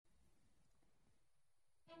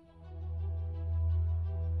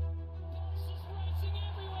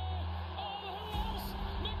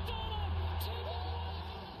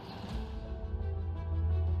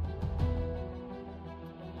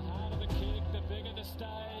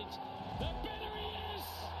stage. The better he is!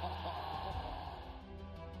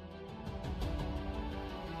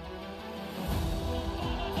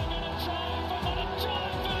 Farmers are going to triumph, and what a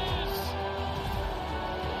triumph it is!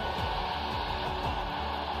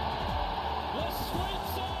 The sweet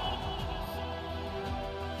sound of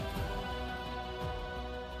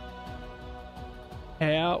the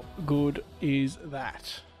How good is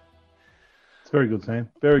that? It's very good, Sam.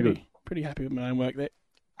 Very good. Pretty happy with my own work there.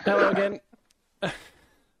 Hello again.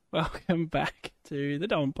 Welcome back to the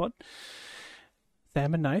Don Pod.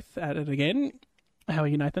 Sam and Nath at it again. How are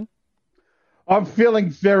you, Nathan? I'm feeling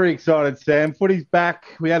very excited, Sam. Footy's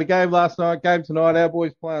back. We had a game last night, game tonight. Our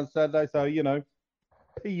boys play on Saturday, so,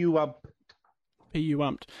 PU up. PU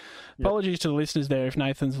umped. Yep. Apologies to the listeners there if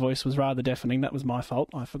Nathan's voice was rather deafening. That was my fault.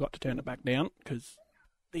 I forgot to turn it back down because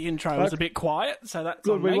the intro was a bit quiet, so that's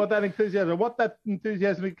good. on We me. want that enthusiasm. Want that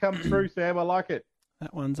enthusiasm to come through, Sam. I like it.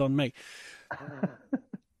 That one's on me.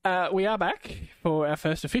 We are back for our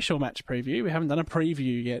first official match preview. We haven't done a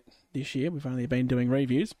preview yet this year. We've only been doing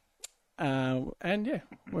reviews. And yeah,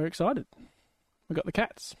 we're excited. We've got the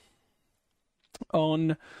Cats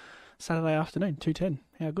on Saturday afternoon, 2:10.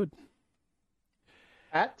 How good.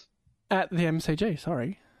 At the MCG,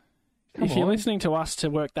 sorry. If you're listening to us to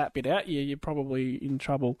work that bit out, you're probably in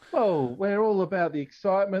trouble. Oh, we're all about the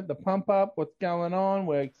excitement, the pump up, what's going on.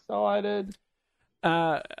 We're excited.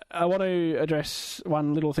 I want to address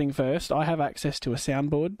one little thing first. I have access to a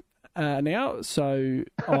soundboard now, so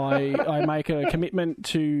I make a commitment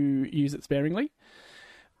to use it sparingly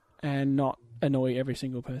and not annoy every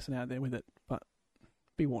single person out there with it, but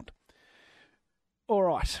be warned. All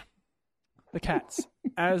right. The Cats,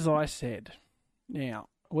 as I said. Now,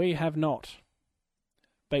 we have not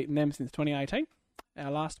beaten them since 2018.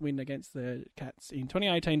 Our last win against the Cats in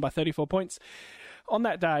 2018 by 34 points. On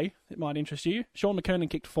that day, it might interest you, Sean McKernan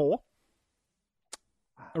kicked 4.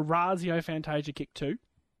 Orazio Fantasia kicked 2.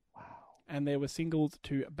 Wow. And there were singles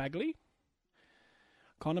to Bagley,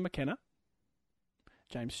 Connor McKenna,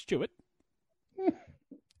 James Stewart,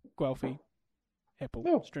 Guelphy,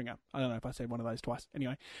 Heppel, Stringer. I don't know if I said one of those twice.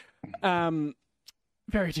 Anyway,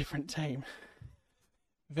 very different team.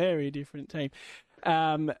 Very different team.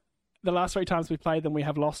 The last 3 times we played them, we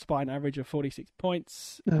have lost by an average of 46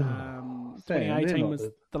 points. 2018 was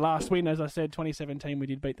the last win, as I said. 2017 we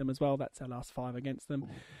did beat them as well. That's our last 5 against them.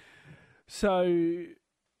 So,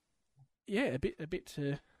 yeah, a bit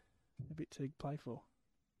to play for.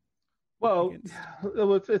 Well,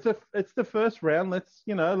 it's the first round. Let's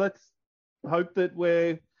hope that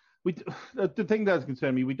the thing that does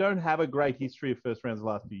concern me. We don't have a great history of first rounds the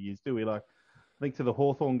last few years, do we? Like, I think to the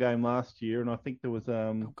Hawthorn game last year, and I think there was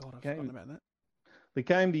oh God, I've forgotten about that. The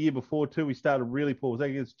game the year before too, we started really poor. Was that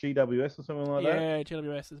against GWS or something like that? Yeah,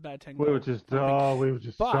 GWS is bad 10. We were just so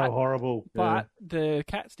horrible. But the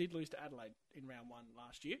Cats did lose to Adelaide in round 1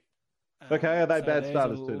 last year. Okay, are they bad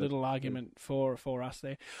starters too? A little argument for us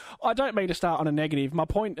there. I don't mean to start on a negative. My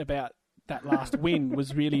point about that last win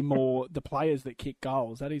was really more the players that kick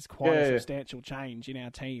goals. That is quite a substantial change in our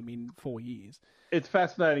team in 4 years. It's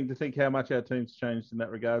fascinating to think how much our team's changed in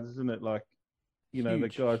that regard, isn't it? Like, the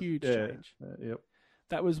guys, huge change. Yep.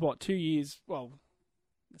 That was 2 years. Well,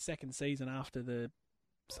 the second season after the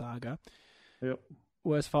saga. Yep.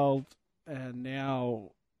 Worsfold, and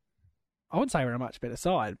now I would say we're a much better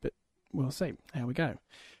side, but we'll see how we go.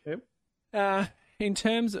 Yep. In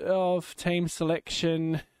terms of team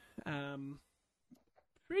selection,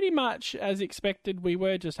 pretty much as expected. We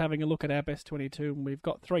were just having a look at our best 22, and we've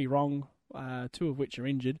got 3 wrong, 2 of which are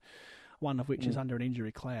injured, 1 of which is under an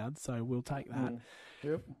injury cloud, so we'll take that.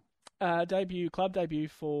 Yep. Club debut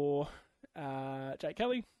for Jake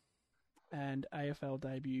Kelly, and AFL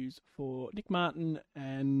debuts for Nick Martin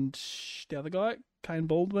and the other guy, Kane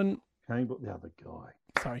Baldwin. The other guy.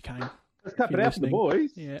 Sorry, Kane. Let's tap it out for the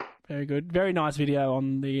boys. Yeah, very good. Very nice video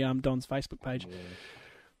on the Don's Facebook page. Yeah.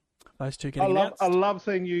 Those 2 getting announced. I love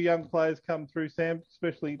seeing you young players come through, Sam,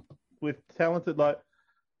 especially with talented, like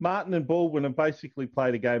Martin and Baldwin have basically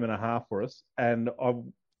played a game and a half for us, and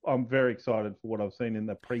I'm very excited for what I've seen in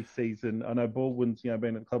the pre-season. I know Baldwin's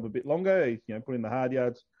been at the club a bit longer. He's put in the hard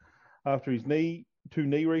yards after his 2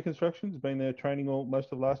 knee reconstructions. Been there training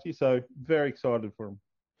most of last year, so very excited for him.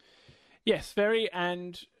 Yes, very,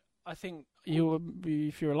 and I think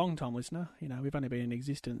if you're a long-time listener, we've only been in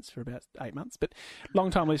existence for about 8 months, but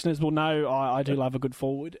long-time listeners will know I do love a good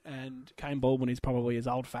forward, and Kane Baldwin is probably as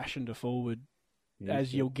old-fashioned a forward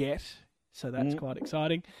as you'll get, so that's quite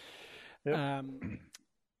exciting. Yep.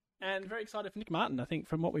 And very excited for Nick Martin. I think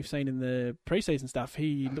from what we've seen in the pre-season stuff,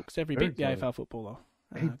 he looks every bit the AFL footballer.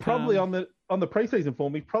 He probably on the preseason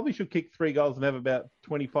form, he probably should kick 3 goals and have about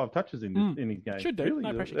 25 touches in his game. Should do. Really?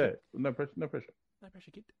 No pressure. Yeah, no pressure. No pressure. No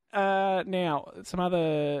pressure, kid. Now, some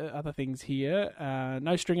other things here.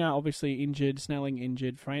 No Stringer, obviously injured. Snelling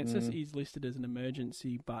injured. Francis is listed as an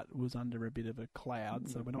emergency, but was under a bit of a cloud,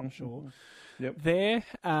 so we're not sure. Yep. There.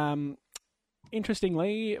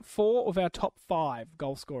 Interestingly, 4 of our top 5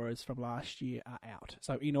 goal scorers from last year are out.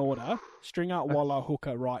 So in order, Stringer, Waller,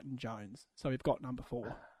 Hooker, Wright and Jones. So we've got number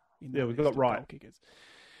 4. We've got Wright. Goal kickers.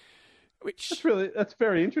 Which That's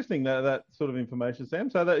very interesting, that sort of information, Sam.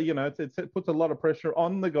 So that, it puts a lot of pressure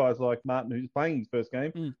on the guys like Martin, who's playing his first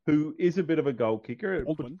game, who is a bit of a goal kicker. It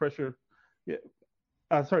puts pressure. Yeah.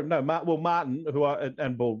 Martin,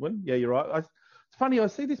 and Baldwin. Yeah, you're right. It's funny, I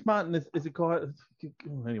see this Martin as a guy.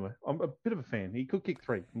 Anyway, I'm a bit of a fan. He could kick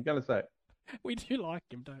 3. I'm going to say it. We do like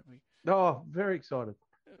him, don't we? Oh, very excited.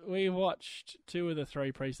 We watched 2 of the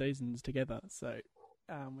 3 pre-seasons together, so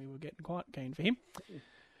we were getting quite keen for him.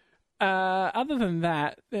 Other than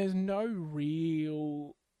that, there's no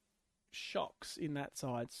real shocks in that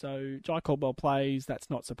side. So Jai Caldwell plays. That's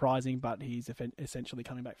not surprising, but he's essentially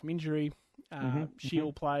coming back from injury.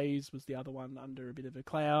 Shield plays, was the other one under a bit of a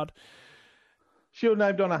cloud. Shield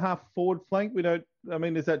named on a half forward flank.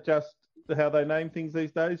 Is that just how they name things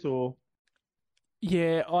these days, or?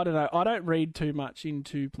 Yeah, I don't know. I don't read too much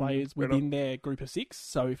into players within their group of 6.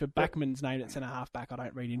 So if a backman's named at centre half back, I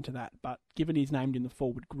don't read into that. But given he's named in the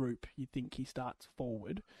forward group, you'd think he starts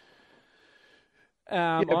forward.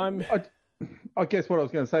 I guess what I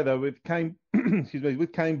was going to say though, with Kane,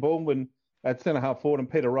 with Kane Baldwin at centre half forward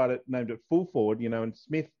and Peter Wright named at full forward, and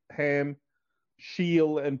Smith, Ham,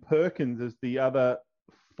 Shield and Perkins as the other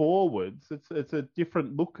forwards, it's a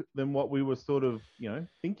different look than what we were sort of,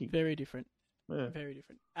 thinking. Very different. Yeah. Very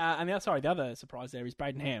different. And the other surprise there is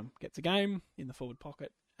Braden Ham gets a game in the forward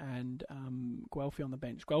pocket and Guelphy on the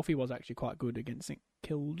bench. Guelphy was actually quite good against St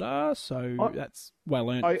Kilda, so that's well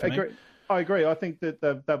earned. I agree. I think that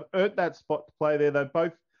they've earned that spot to play there. They've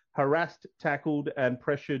both harassed, tackled and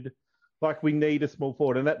pressured like we need a small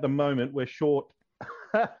forward. And at the moment, we're short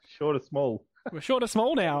of small. We're short of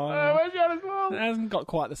small now. We're short of small. It hasn't got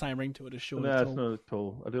quite the same ring to it as short of tall. No, it's not as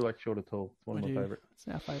tall. I do like short of tall. It's one of my favourites. It's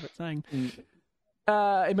our favourite saying.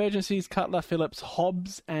 Emergencies, Cutler, Phillips,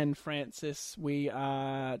 Hobbs and Francis. We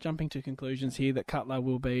are jumping to conclusions here that Cutler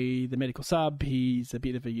will be the medical sub. He's a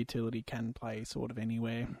bit of a utility, can play sort of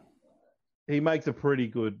anywhere. He makes a pretty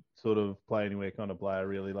good sort of play anywhere kind of player,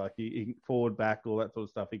 really. Like he forward, back, all that sort of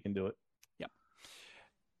stuff. He can do it. Yep.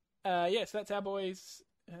 So that's our boys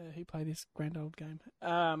who play this grand old game.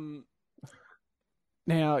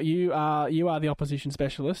 Now you are the opposition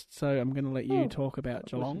specialist, so I'm going to let you talk about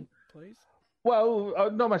Geelong, please.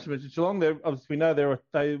 Well, not much of Geelong. We know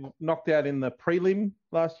they knocked out in the prelim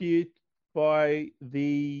last year by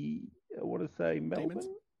the Melbourne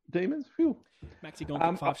Demons. Phew. Maxi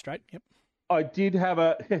gone 5 straight. Yep. I did have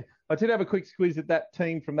a quick squeeze at that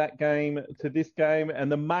team from that game to this game,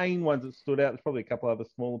 and the main ones that stood out. There's probably a couple other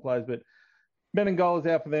smaller players, but Menengola is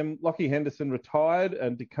out for them. Lockie Henderson retired,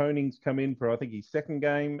 and De Koning's come in for I think his second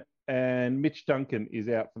game, and Mitch Duncan is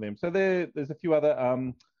out for them. So there's a few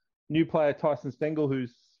other new player Tyson Stengel,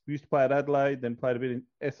 who's used to play at Adelaide, then played a bit in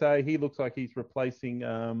SA. He looks like he's replacing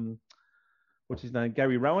what's his name,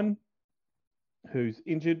 Gary Rowan, who's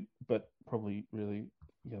injured, but probably really.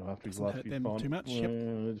 After his last few finals. Too much.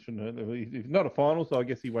 It shouldn't hurt them. He's not a final, so I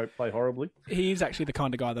guess he won't play horribly. He's actually the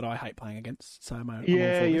kind of guy that I hate playing against. So I'm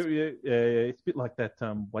yeah. It's a bit like that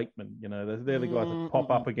Wakeman. They're the guys that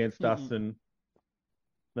pop up against us, and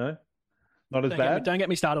no, not as bad. Don't get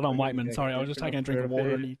me started on Wakeman. Sorry, I was just taking a drink of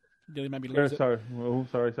water, and you really made me lose it. Sorry. Oh,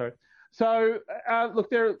 sorry. So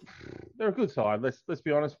look, they're a good side. Let's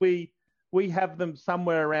be honest. We have them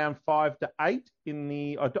somewhere around 5 to 8 in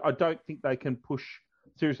the. I don't think they can push.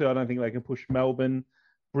 Seriously, I don't think they can push Melbourne,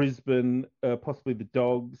 Brisbane, possibly the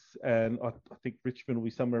Dogs, and I think Richmond will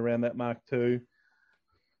be somewhere around that mark too.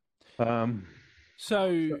 But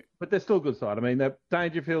they're still a good side. I mean, they're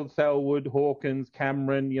Dangerfield, Selwood, Hawkins,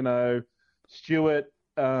 Cameron, Stewart,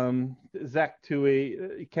 Zach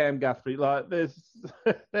Tui, Cam Guthrie. Like,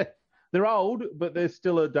 they're old, but they're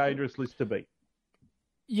still a dangerous list to beat.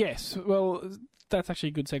 Yes, well, that's actually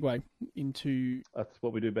a good segue into... That's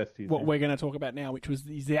what we do best here. What we're going to talk about now, which is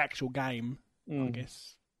the actual game, I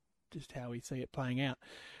guess, just how we see it playing out.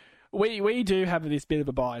 We do have this bit of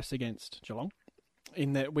a bias against Geelong,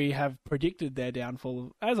 in that we have predicted their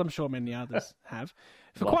downfall, as I'm sure many others have,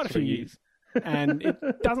 for quite a few years. And it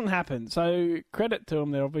doesn't happen. So credit to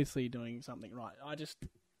them, they're obviously doing something right.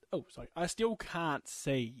 I still can't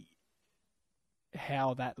see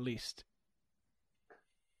how that list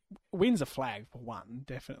wins a flag for one,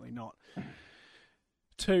 definitely not.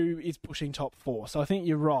 2 is pushing top 4. So I think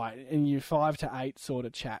you're right in your 5 to 8 sort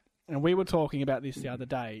of chat. And we were talking about this the other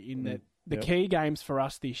day in that the key games for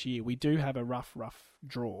us this year, we do have a rough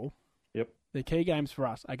draw. Yep. The key games for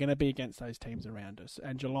us are going to be against those teams around us,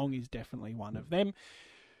 and Geelong is definitely one of them.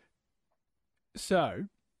 So,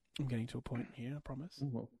 I'm getting to a point here, I promise.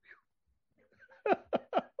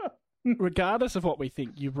 Regardless of what we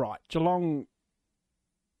think, you're right. Geelong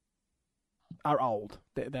are old.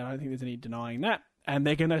 I don't think there's any denying that. And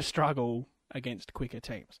they're going to struggle against quicker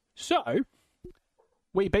teams. So,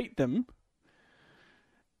 we beat them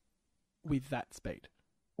with that speed.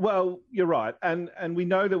 Well, you're right. And we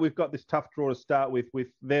know that we've got this tough draw to start with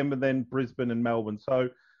them and then Brisbane and Melbourne. So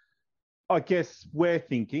I guess we're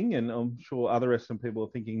thinking, and I'm sure other Essendon people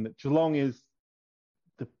are thinking, that Geelong is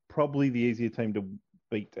probably the easier team to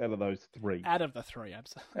beat out of those 3. Out of the 3,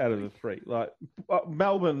 absolutely. Out of the 3. Like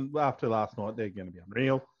Melbourne, after last night, they're going to be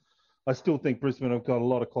unreal. I still think Brisbane have got a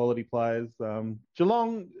lot of quality players.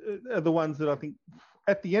 Geelong are the ones that I think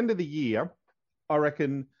at the end of the year, I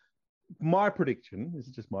reckon my prediction, this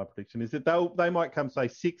is just my prediction, is that they might come, say,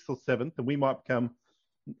 6th or 7th, and we might come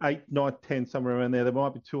 8th, 9th, 10th, somewhere around there. There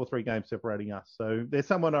might be 2 or 3 games separating us. So there's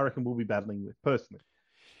someone I reckon we'll be battling with, personally.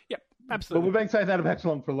 Yep, absolutely. But we've been saying that about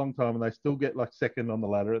Geelong for a long time, and they still get like second on the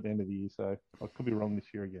ladder at the end of the year. So I could be wrong this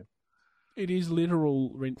year again. It is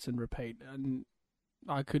literal rinse and repeat. And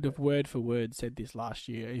I could have word for word said this last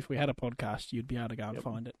year. If we had a podcast, you'd be able to go and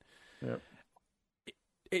find it. Yep.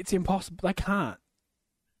 It's impossible. They can't.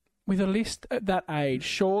 With a list at that age,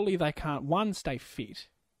 surely they can't, one, stay fit.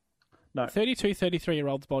 No. 32,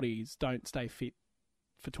 33-year-olds' bodies don't stay fit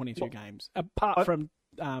for 22 games, apart from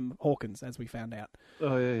Hawkins, as we found out.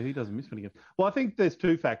 Oh, yeah, he doesn't miss many games. Well, I think there's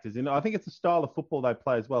 2 factors. I think it's the style of football they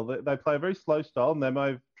play as well. They play a very slow style, and they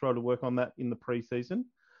may have tried to work on that in the pre-season,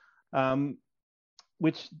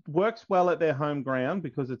 which works well at their home ground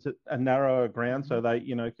because it's a narrower ground, so they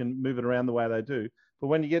can move it around the way they do. But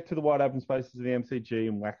when you get to the wide open spaces of the MCG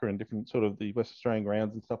and Wacker and different sort of the West Australian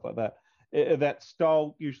grounds and stuff like that, that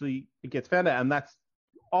style usually gets found out. And that's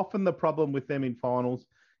often the problem with them in finals,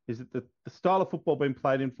 is that the style of football being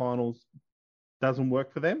played in finals doesn't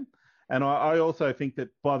work for them. And I also think that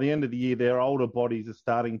by the end of the year, their older bodies are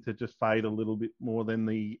starting to just fade a little bit more than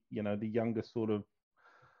the younger sort of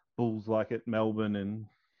Bulls like at Melbourne and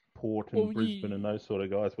Port and Brisbane and those sort of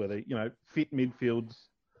guys where they, fit midfields.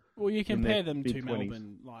 Well, you compare them to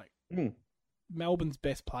mid-20s. Melbourne, Melbourne's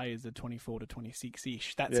best players are 24 to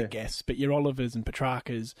 26-ish. That's a guess. But your Olivers and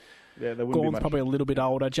Petrarcas, Gorn's probably a little bit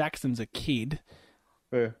older. Jackson's a kid.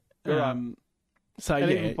 Yeah. Right. So,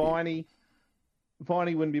 and even Viney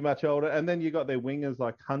wouldn't be much older. And then you got their wingers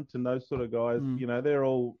like Hunt and those sort of guys. They're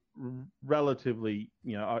all relatively,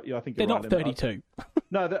 I think they're right. Not 32.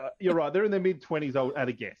 No, you're right. They're in their mid-20s at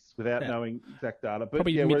a guess without knowing exact data. But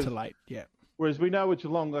probably mid to late, yeah. Whereas we know with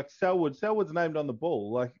Geelong, like Selwood's named on the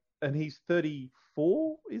ball, and he's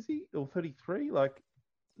 34, is he? Or 33? Like,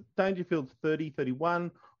 Dangerfield's 30,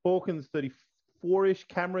 31. Hawkins, 34-ish.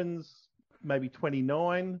 Cameron's maybe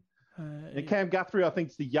 29. And Cam Guthrie, I think,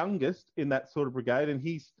 is the youngest in that sort of brigade, and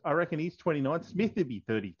I reckon he's 29. Smith would be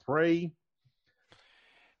 33.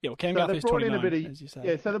 Yeah, well, Cam Guthrie's 29, as you say.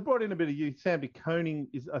 Yeah, so they brought in a bit of youth. Sam de Koning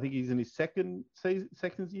I think he's in his second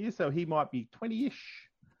year, so he might be 20-ish.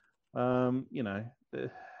 And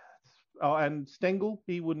Stengel,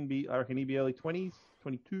 he wouldn't be, I reckon he'd be early 20s,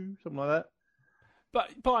 22, something like that.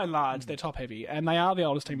 But by and large, they're top heavy, and they are the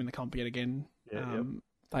oldest team in the comp yet again.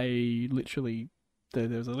 They literally, there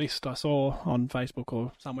was a list I saw on Facebook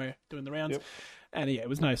or somewhere doing the rounds, and it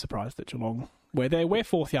was no surprise that Geelong, we're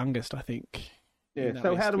fourth youngest, I think. Yeah,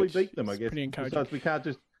 so how do we beat them, I guess? Pretty encouraging.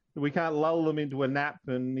 Besides we can't lull them into a nap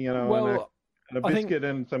and, and a biscuit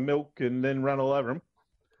and some milk and then run all over them.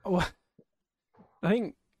 Well, I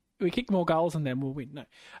think we kick more goals than them, we'll win. No.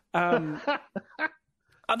 I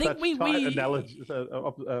think we analogy.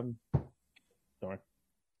 Sorry.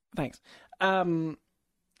 Thanks. I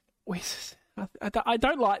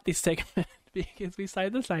don't like this segment because we say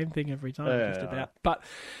the same thing every time, just about. But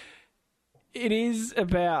it is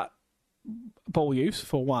about ball use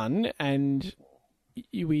for one, and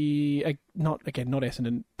not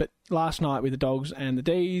Essendon, but last night with the Dogs and the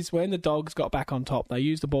D's, when the Dogs got back on top, they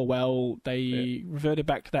used the ball well. They reverted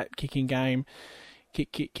back to that kicking game,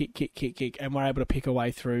 kick, and were able to pick a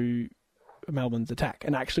way through Melbourne's attack,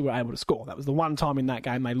 and actually were able to score. That was the one time in that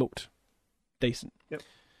game they looked decent. Yep.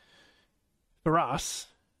 For us,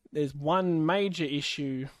 there's one major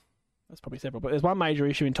issue. There's probably several, but there's one major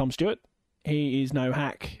issue in Tom Stewart. He is no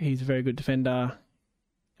hack. He's a very good defender.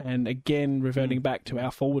 And again, reverting back to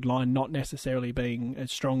our forward line not necessarily being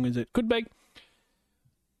as strong as it could be,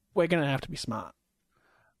 we're going to have to be smart.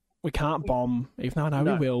 We can't bomb, even though I know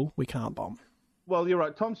No. we will, we can't bomb. Well, you're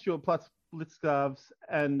right. Tom Stewart plus Blitzscarves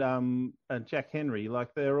and Jack Henry,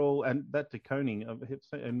 like they're all, and that de Koning,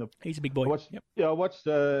 He's a big boy. I watched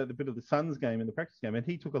the bit of the Suns game in the practice game, and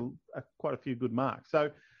he took quite a few good marks.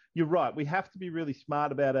 So you're right. We have to be really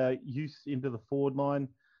smart about our use into the forward line.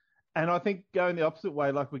 And I think going the opposite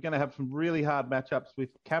way, like we're going to have some really hard matchups with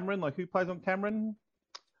Cameron. Like who plays on Cameron?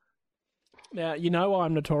 Now,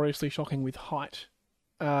 I'm notoriously shocking with height.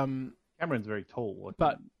 Cameron's very tall.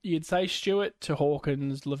 But you'd say Stewart to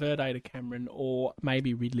Hawkins, Laverde to Cameron, or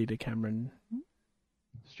maybe Ridley to Cameron.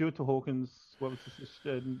 Stewart to Hawkins, what was this?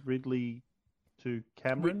 Ridley to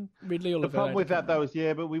Cameron? Ridley or Laverde. The problem with that, though, is,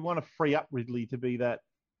 but we want to free up Ridley to be that.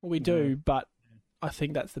 Well, we do, but I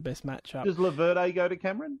think that's the best matchup. Does Laverde go to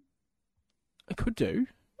Cameron? It could do.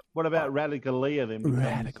 What about Radicalia then?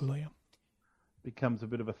 Radicalia becomes a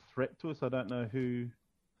bit of a threat to us. I don't know who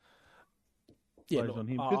plays on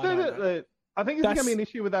him. I think this is going to be an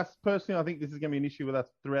issue with us personally. I think this is going to be an issue with us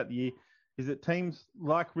throughout the year. Is that teams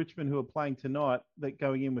like Richmond who are playing tonight that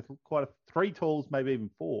going in with three talls, maybe even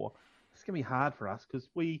four. It's going to be hard for us because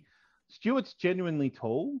Stewart's genuinely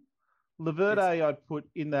tall. Laverde, I'd put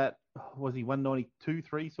in that, was he 192,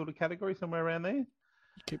 3 sort of category, somewhere around there?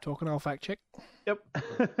 Keep talking, I'll fact check. Yep.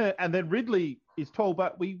 And then Ridley is tall,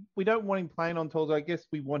 but we don't want him playing on talls. I guess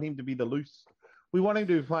we want him to be the loose. We want him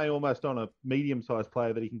to play almost on a medium-sized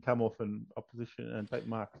player that he can come off in opposition and take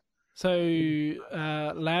marks. So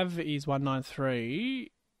Lav is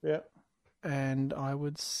 193. Yeah. And I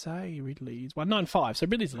would say Ridley is 195. So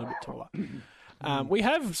Ridley's a little bit taller. We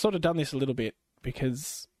have sort of done this a little bit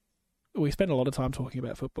because we spend a lot of time talking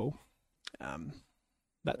about football.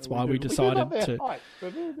 That's why we decided to.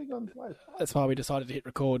 That's why we decided to hit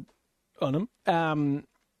record on them.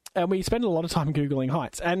 And we spend a lot of time Googling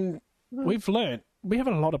heights. And we've learnt we have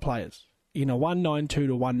a lot of players in a 192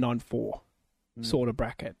 to 194 sort of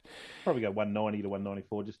bracket. Probably go 190 to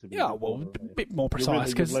 194 just to be. A bit more precise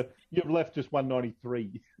because you've left just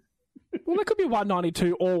 193. Well, it could be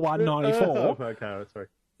 192 or 194. Okay, sorry.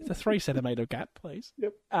 It's a 3 centimetre gap, please.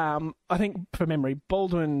 Yep. I think for memory,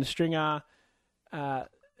 Baldwin, Stringer, the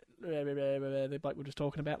bloke we're just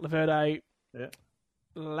talking about, Laverde. Yeah.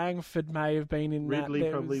 Langford may have been in Ridley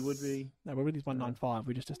that. probably would be. No, but Ridley's 195.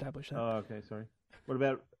 We just established that. Oh, okay, sorry. What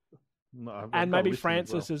about... No, and maybe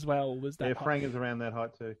Francis as well was that. Yeah, Frank is around that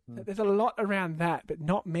height too. There's a lot around that, but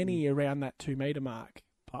not many around that 2 metre mark,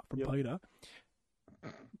 apart from Peter.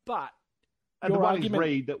 But and your the one argument,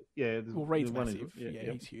 is Reed. Reed's massive.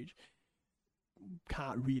 He's huge.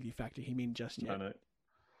 Can't really factor him in just yet. No.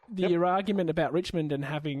 Your argument about Richmond and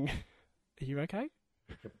having... Are you okay?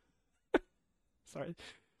 Yep. Sorry.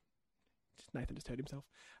 Nathan just hurt himself.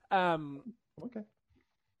 Okay.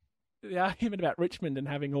 The argument about Richmond and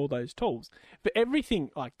having all those tools. For everything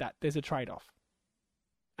like that, there's a trade-off.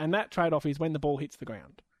 And that trade-off is when the ball hits the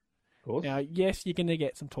ground. Of course. Now, yes, you're going to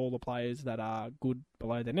get some taller players that are good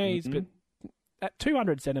below their knees, but at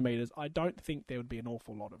 200 centimetres, I don't think there would be an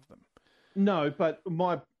awful lot of them. No, but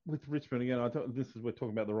with Richmond, again, we're talking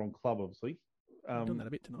about the wrong club, obviously. We've done that a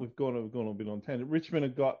bit tonight. We've gone a bit on tangent. Richmond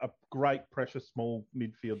have got a great, precious, small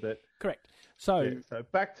midfield that... Correct. So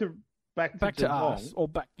back to Geelong, us, or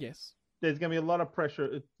back, yes. There's going to be a lot of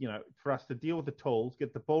pressure, for us to deal with the tools,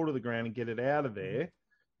 get the ball to the ground and get it out of there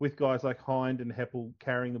with guys like Hind and Heppel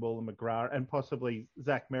carrying the ball and McGrath and possibly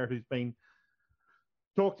Zach Merritt, who's been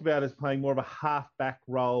talked about as playing more of a half-back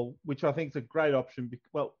role, which I think is a great option.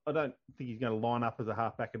 Well, I don't think he's going to line up as a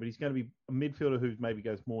half-backer, but he's going to be a midfielder who maybe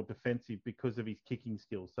goes more defensive because of his kicking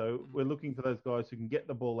skills. So we're looking for those guys who can get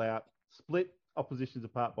the ball out, split oppositions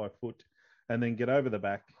apart by foot, and then get over the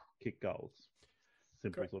back, kick goals.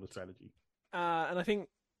 Simple sort of strategy. And I think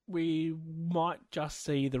we might just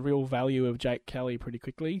see the real value of Jake Kelly pretty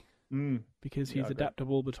quickly because he's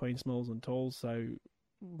adaptable between smalls and talls, so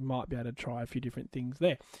we might be able to try a few different things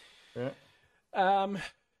there. Yeah.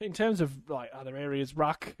 In terms of like other areas,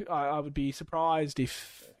 ruck, I would be surprised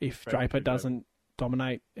if Draper doesn't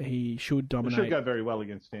dominate. He should dominate. He should go very well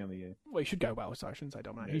against Stanley, yeah. Well, he should go well, so I shouldn't say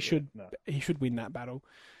dominate. Yeah, he should win that battle.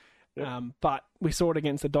 Yep. But we saw it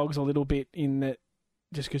against the Dogs a little bit in that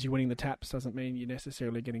just because you're winning the taps doesn't mean you're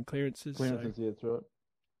necessarily getting clearances. Yeah, that's right.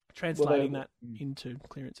 Translating that into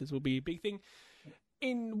clearances will be a big thing.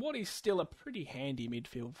 In what is still a pretty handy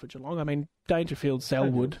midfield for Geelong. I mean, Dangerfield,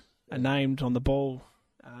 Selwood are named on the ball.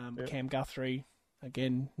 Cam Guthrie,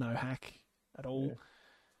 again, no hack at all. Yeah.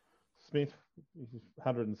 Smith, he's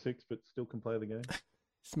 106, but still can play the game.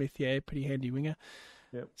 Smith, pretty handy winger.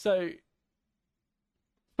 Yep. So,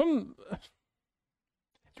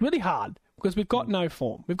 It's really hard because we've got no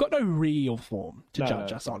form. We've got no real form to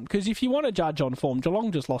judge us on. Because if you want to judge on form,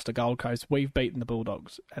 Geelong just lost to Gold Coast. We've beaten the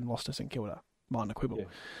Bulldogs and lost to St Kilda. Minor quibble. Yeah.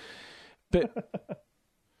 But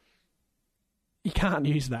you can't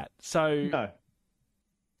use that. So No.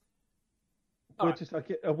 We're just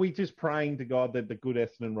like, are we just praying to God that the good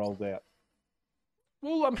Essendon rolls out?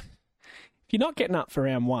 well, if you're not getting up for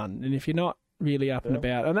round one, and if you're not really up and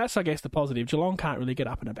about, and that's, I guess, the positive. Geelong can't really get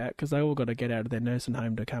up and about because they all got to get out of their nursing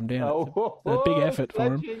home to come down. It's a big effort for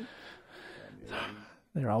them.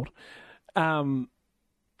 They're old.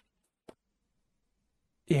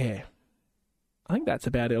 Yeah, I think that's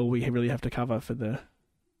about it. All we really have to cover for the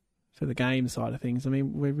game side of things. I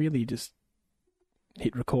mean, we're really just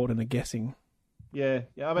hit record and are guessing. Yeah.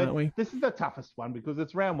 I Aren't we? mean, this is the toughest one because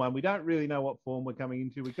it's round one. We don't really know what form we're coming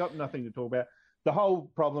into. We've got nothing to talk about. The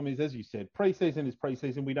whole problem is, as you said, pre-season is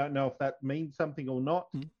pre-season. We don't know if that means something or not.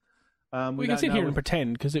 We can sit here and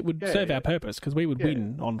pretend because it would serve our purpose because we would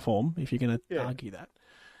win on form if you're going to argue that.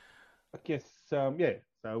 I guess, So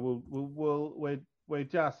we're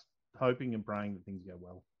just hoping and praying that things go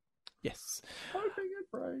well. Yes. Hoping and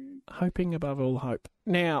praying. Hoping above all hope.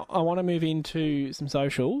 Now, I want to move into some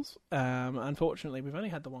socials. Unfortunately, we've only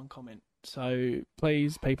had the one comment. So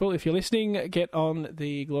please, people, if you're listening, get on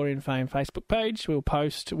the Glory and Fame Facebook page. We'll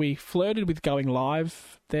post. We flirted with going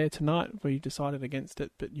live there tonight. We decided against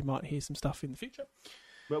it, but you might hear some stuff in the future.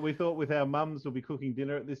 But we thought with our mums, we'll be cooking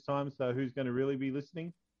dinner at this time, so who's going to really be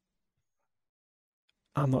listening?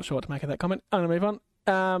 I'm not sure what to make of that comment. I'm going to move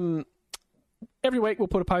on. Every week we'll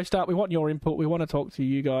put a post up. We want your input. We want to talk to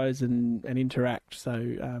you guys and interact.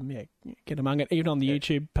 So, get among it. Even on the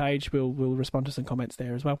YouTube page, we'll respond to some comments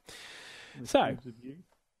there as well. So,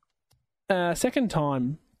 second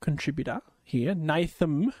time contributor here,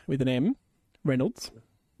 Nathan with an M, Reynolds.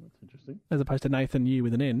 That's interesting. As opposed to Nathan you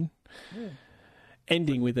with an N. Yeah.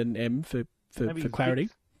 Ending with an M for clarity.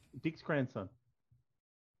 Dick's grandson.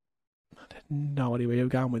 I had no idea where you were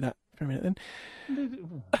going with that for a minute then.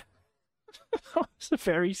 I was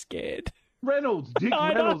very scared. Reynolds. Dick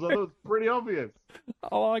Reynolds. I thought it was pretty obvious.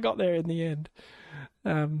 Oh, I got there in the end.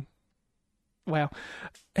 Wow.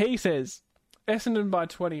 He says, Essendon by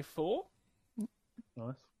 24.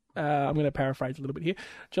 Nice. I'm going to paraphrase a little bit here.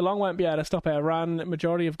 Geelong won't be able to stop our run.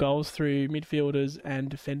 Majority of goals through midfielders and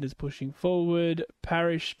defenders pushing forward.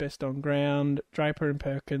 Parrish, best on ground. Draper and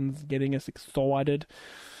Perkins getting us excited.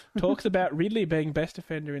 Talks about Ridley being best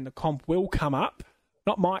defender in the comp will come up.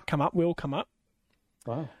 Not might come up, will come up.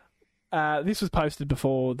 Wow. This was posted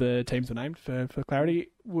before the teams were named, for clarity.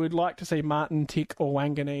 Would like to see Martin, Tick or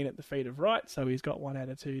Wanganeen at the feet of right, so he's got 1 out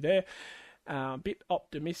of 2 there. Bit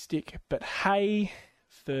optimistic, but hey,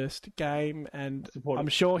 first game, and I'm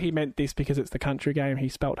sure he meant this because it's the country game. He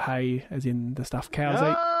spelt hay as in the stuff cows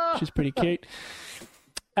eat, which is pretty cute.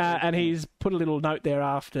 And he's put a little note there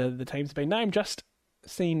after the teams have been named, just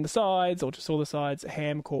seen the sides, or just saw the sides.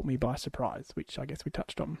 Ham caught me by surprise, which I guess we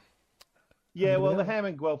touched on. Yeah, well, the Ham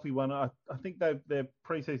and Guelphy one, I think their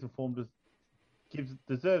pre-season form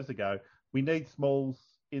deserves a go. We need smalls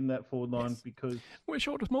in that forward line because we're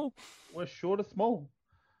short of small. We're short of small.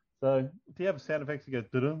 So, do you have a sound effects that goes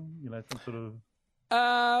dum? Some sort of.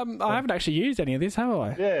 I haven't actually used any of this, have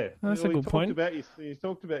I? Yeah, that's a good point. You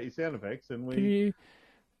talked about your sound effects, and we.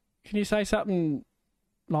 Can you say something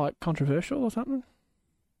like controversial or something?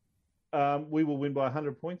 We will win by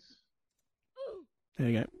 100 points. There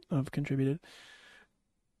you go. I've contributed.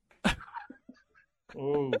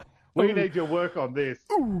 Oh, we need your work on this.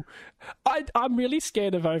 Ooh. I'm really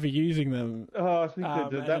scared of overusing them. Oh, I think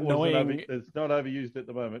that wasn't it's not overused at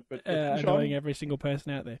the moment. But annoying every single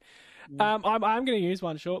person out there. I'm going to use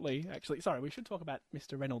one shortly, actually. Sorry, we should talk about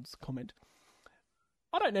Mr. Reynolds' comment.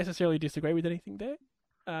 I don't necessarily disagree with anything there.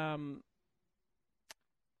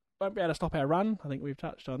 Won't be able to stop our run. I think we've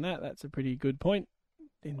touched on that. That's a pretty good point.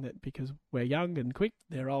 In that because we're young and quick,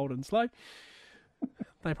 they're old and slow.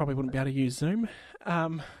 They probably wouldn't be able to use Zoom.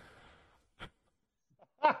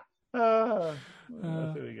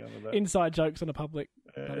 Inside jokes on a public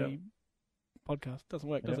podcast doesn't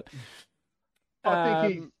work, does it?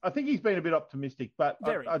 I think he's been a bit optimistic, but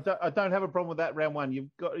I don't have a problem with that. Round one,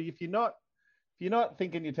 you've got if you're not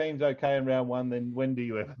thinking your team's okay in round one, then when do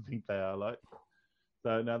you ever think they are?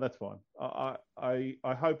 So no, that's fine.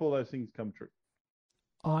 I hope all those things come true.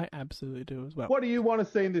 I absolutely do as well. What do you want to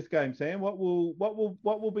see in this game, Sam? What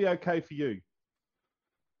will be okay for you?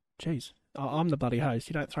 Jeez, I'm the bloody host.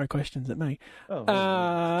 You don't throw questions at me. Oh,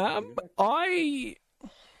 I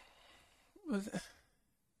was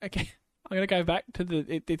okay. I'm going to go back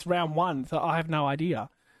to it's round one, so I have no idea.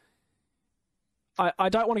 I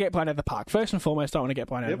don't want to get blown out of the park. First and foremost, I don't want to get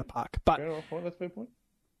blown out of the park. But Fair enough. That's a fair point.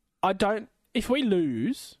 I don't. If we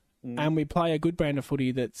lose and we play a good brand of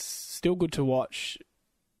footy that's still good to watch,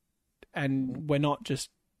 and we're not just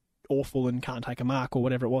awful and can't take a mark or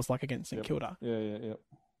whatever it was like against St Kilda, Yeah.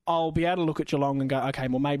 I'll be able to look at Geelong and go, okay,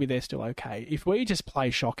 well maybe they're still okay. If we just play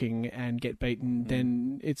shocking and get beaten,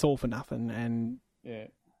 then it's all for nothing, and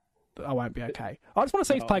I won't be okay. I just want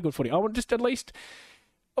to see us play good footy. I want just at least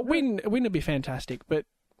a win. A win would be fantastic, but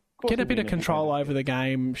get a bit of control over the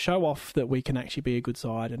game, show off that we can actually be a good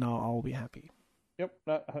side, and I'll be happy. Yep,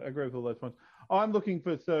 no, I agree with all those points. I'm looking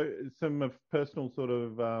for some of personal sort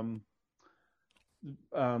of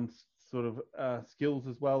skills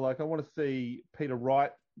as well. Like I want to see Peter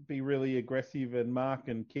Wright be really aggressive and mark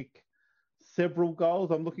and kick several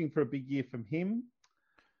goals. I'm looking for a big year from him.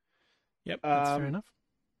 Yep, that's fair enough.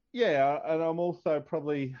 Yeah, and I'm also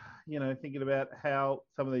probably, thinking about how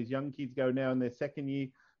some of these young kids go now in their second year,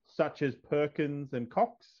 such as Perkins and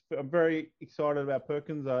Cox. I'm very excited about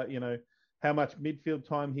Perkins, how much midfield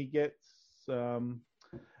time he gets. And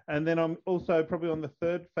then I'm also probably on the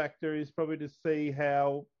third factor is probably to see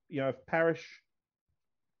how, if Parrish...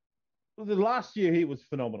 The last year he was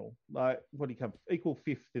phenomenal. Like, what did he come? Equal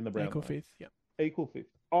fifth in the Brownlow. Equal fifth, yeah. Equal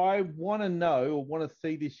fifth. I want to know or want to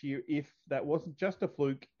see this year if that wasn't just a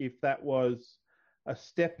fluke, if that was a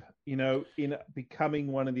step, in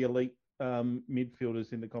becoming one of the elite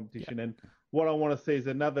midfielders in the competition. Yeah. And what I want to see is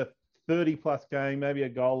another 30-plus game, maybe a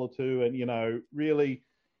goal or two, and, really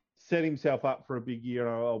set himself up for a big year.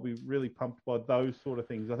 And I'll be really pumped by those sort of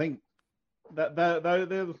things. I think that they're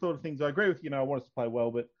the sort of things I agree with. I want us to play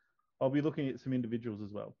well, but I'll be looking at some individuals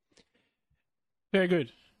as well. Very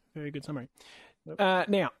good. Very good summary. Yep.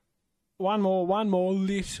 Now, one more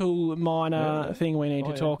little minor thing we need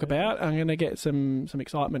to talk about. I'm going to get some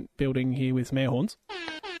excitement building here with some air horns.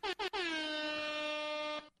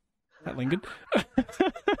 That lingered.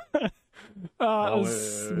 It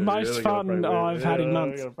was most really fun I've had in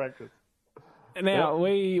months. Now,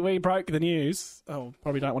 we broke the news. Oh,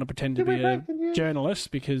 probably don't want to pretend to be a journalist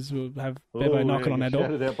because we'll have Bebo knocking on our door.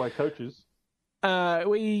 Shouted out by coaches.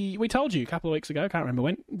 We told you a couple of weeks ago, can't remember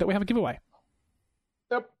when, that we have a giveaway.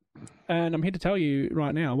 Yep. And I'm here to tell you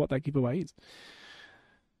right now what that giveaway is.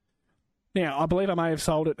 Now, I believe I may have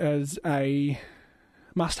sold it as a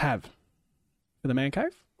must-have for the man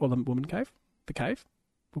cave, or the woman cave, the cave,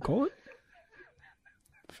 we'll call it,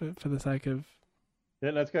 for the sake of...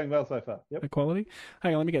 Yeah, that's going well so far. Yep. Equality.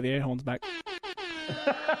 Hang on, let me get the air horns back.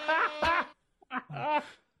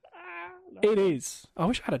 It is. I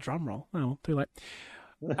wish I had a drum roll. Oh, well, too late.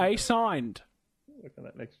 A signed. Work on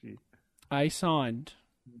that next year. A signed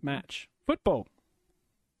match football.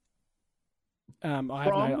 From.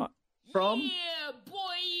 Yeah, boy.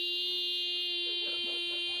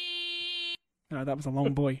 No, that was a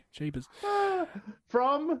long boy. Jeepers.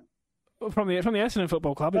 From the Essendon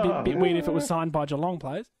Football Club. It'd be a bit weird if it was signed by Geelong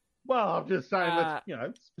players. Well, I'm just saying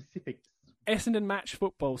specifics. Essendon match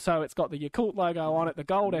football. So it's got the Yakult logo on it, the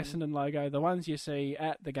gold Essendon logo, the ones you see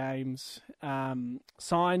at the games,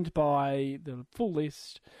 signed by the full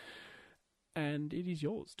list, and it is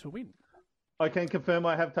yours to win. I can confirm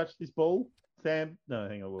I have touched this ball. Sam? No,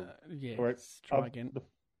 hang on. Yeah, let's try again.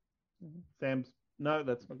 Sam's? No,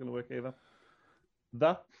 that's not going to work either.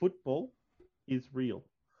 The football is real.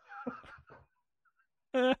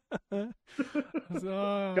 I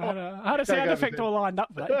had a sound effect all lined up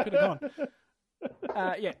for that. You could have gone.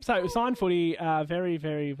 So signed footy, very,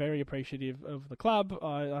 very, very appreciative of the club.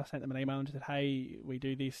 I sent them an email and just said, hey, we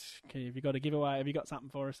do this. Have you got a giveaway? Have you got something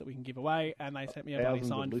for us that we can give away? And they sent me a bloody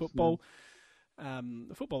signed football.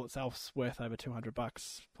 The football itself's worth over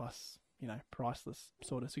 $200 plus, priceless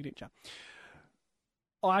sort of signature.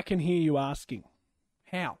 I can hear you asking,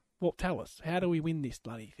 how? Well, tell us. How do we win this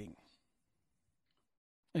bloody thing?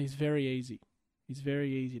 It's very easy. It's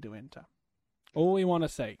very easy to enter. All we want to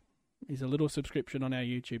see is a little subscription on our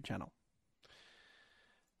YouTube channel.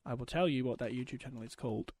 I will tell you what that YouTube channel is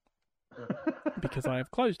called because I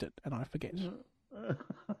have closed it and I forget.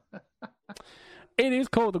 It is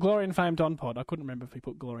called the Glory and Fame Don Pod. I couldn't remember if we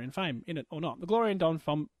put Glory and Fame in it or not. The Glory and Don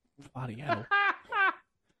Fom... Bloody hell.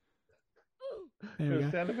 There we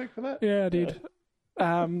go. Sound effect for that? Yeah, I did.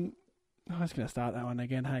 I was going to start that one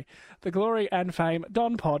again, hey. The Glory and Fame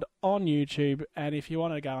Don Pod on YouTube, and if you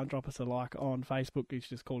want to go and drop us a like on Facebook, it's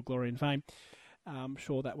just called Glory and Fame. I'm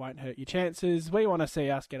sure that won't hurt your chances. We want to see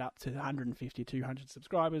us get up to 150, 200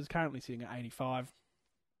 subscribers, currently sitting at 85.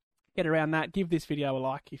 Get around that. Give this video a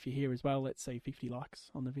like if you're here as well. Let's see 50 likes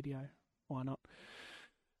on the video. Why not?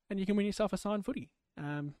 And you can win yourself a signed footy.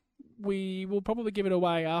 We will probably give it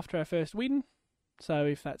away after our first win. So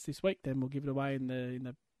if that's this week, then we'll give it away in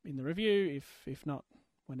the review. If not,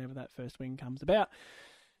 whenever that first win comes about,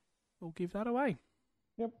 we'll give that away.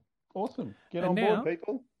 Yep. Awesome. Get And on now, board,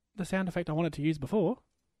 people. The sound effect I wanted to use before.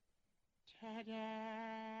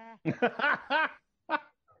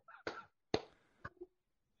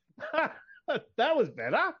 That was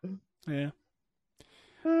better. Yeah.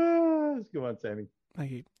 That's a good one, Sammy.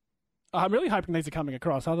 Thank you. I'm really hoping these are coming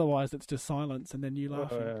across. Otherwise, it's just silence and then you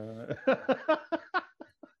laughing.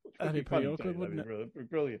 That'd be pretty awkward, wouldn't it? Really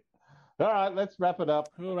brilliant. All right, let's wrap it up.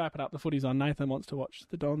 We'll wrap it up. The footy's on. Nathan wants to watch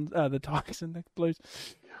the Tigers and the Blues.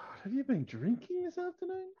 Have you been drinking this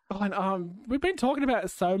afternoon? Oh, and, we've been talking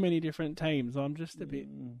about so many different teams. I'm just a bit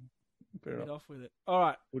off with it. All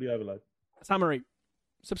right. Footy overload. Summary.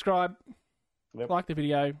 Subscribe. Yep. Like the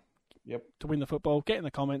video. Yep. To win the football. Get in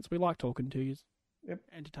the comments. We like talking to you. Yep.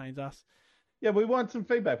 Entertains us. Yeah, we want some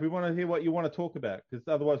feedback. We want to hear what you want to talk about, because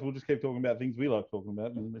otherwise we'll just keep talking about things we like talking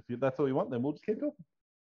about. And if that's all you want, then we'll just keep talking.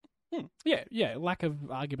 Yeah. Lack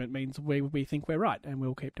of argument means we think we're right, and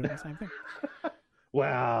we'll keep doing the same thing.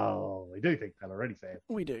 Well, we do think that already, Sam.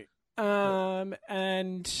 We do.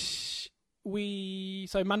 And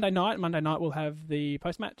so Monday night we'll have the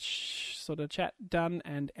post-match sort of chat done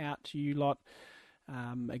and out to you lot.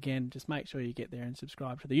 Again, just make sure you get there and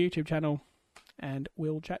subscribe to the YouTube channel, and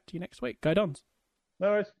we'll chat to you next week. Go Dons.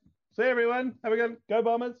 No worries. See you, everyone. Have a good Go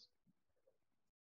Bombers.